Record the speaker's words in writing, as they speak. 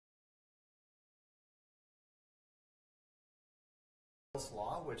Dalton's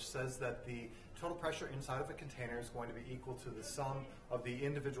law, which says that the total pressure inside of a container is going to be equal to the sum of the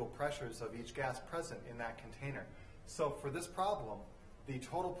individual pressures of each gas present in that container. So for this problem, the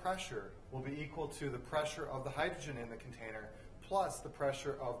total pressure will be equal to the pressure of the hydrogen in the container plus the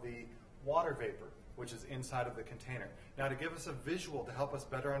pressure of the water vapor, which is inside of the container. Now, to give us a visual to help us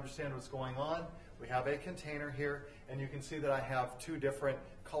better understand what's going on, we have a container here, and you can see that I have two different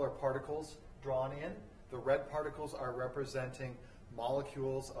color particles drawn in. The red particles are representing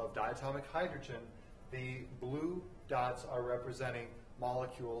molecules of diatomic hydrogen. The blue dots are representing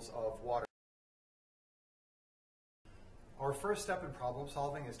molecules of water. Our first step in problem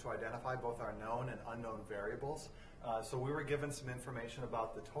solving is to identify both our known and unknown variables. So we were given some information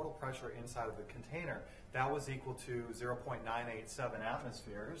about the total pressure inside of the container. That was equal to 0.987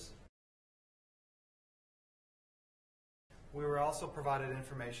 atmospheres. We were also provided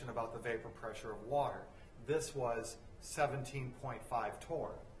information about the vapor pressure of water. This was 17.5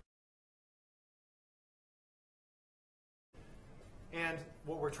 torr. And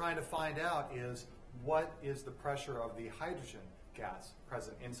what we're trying to find out is what is the pressure of the hydrogen gas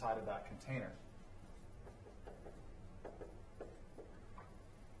present inside of that container.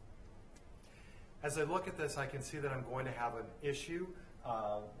 As I look at this, I can see that I'm going to have an issue.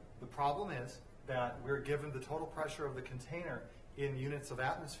 The problem is that we're given the total pressure of the container in units of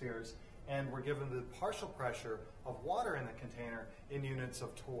atmospheres, and we're given the partial pressure of water in the container in units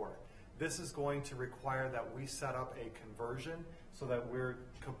of torr. This is going to require that we set up a conversion so that we're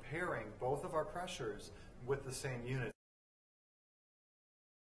comparing both of our pressures with the same unit.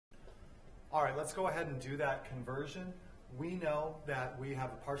 All right, let's go ahead and do that conversion. We know that we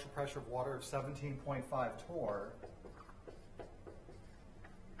have a partial pressure of water of 17.5 torr,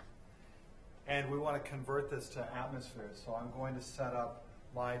 and we want to convert this to atmospheres. So I'm going to set up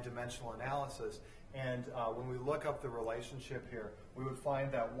my dimensional analysis, and when we look up the relationship here, we would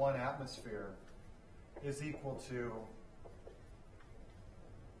find that 1 atmosphere is equal to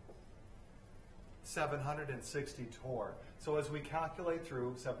 760 torr. So as we calculate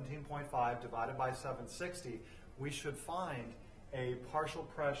through 17.5 divided by 760, we should find a partial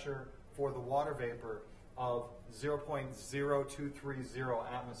pressure for the water vapor of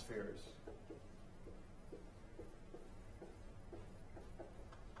 0.0230 atmospheres.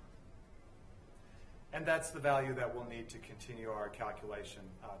 And that's the value that we'll need to continue our calculation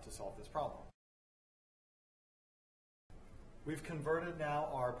to solve this problem. We've converted now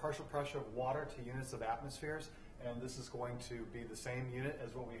our partial pressure of water to units of atmospheres, and this is going to be the same unit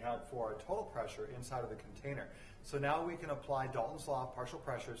as what we had for our total pressure inside of the container. So now we can apply Dalton's law of partial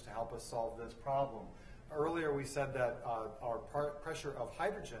pressures to help us solve this problem. Earlier we said that our pressure of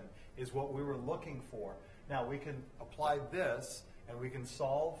hydrogen is what we were looking for. Now we can apply this, and we can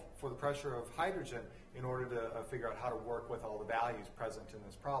solve for the pressure of hydrogen in order to figure out how to work with all the values present in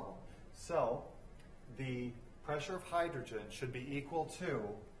this problem. So the pressure of hydrogen should be equal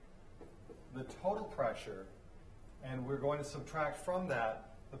to the total pressure, and we're going to subtract from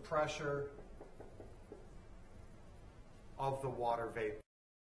that the pressure of the water vapor.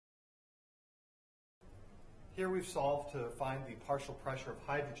 Here we've solved to find the partial pressure of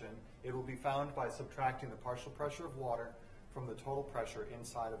hydrogen. It will be found by subtracting the partial pressure of water from the total pressure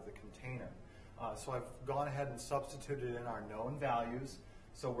inside of the container. So I've gone ahead and substituted in our known values.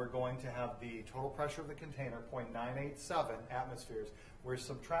 So we're going to have the total pressure of the container, 0.987 atmospheres. We're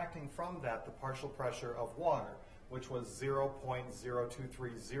subtracting from that the partial pressure of water, which was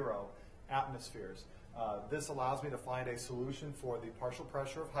 0.0230 atmospheres. This allows me to find a solution for the partial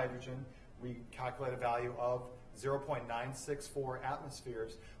pressure of hydrogen. We calculate a value of 0.964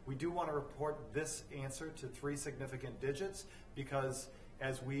 atmospheres. We do want to report this answer to 3 significant digits because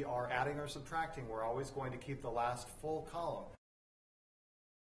as we are adding or subtracting, we're always going to keep the last full column.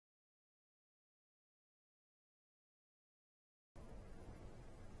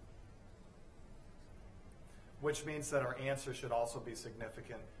 Which means that our answer should also be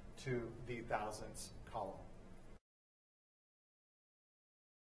significant to the thousandths column.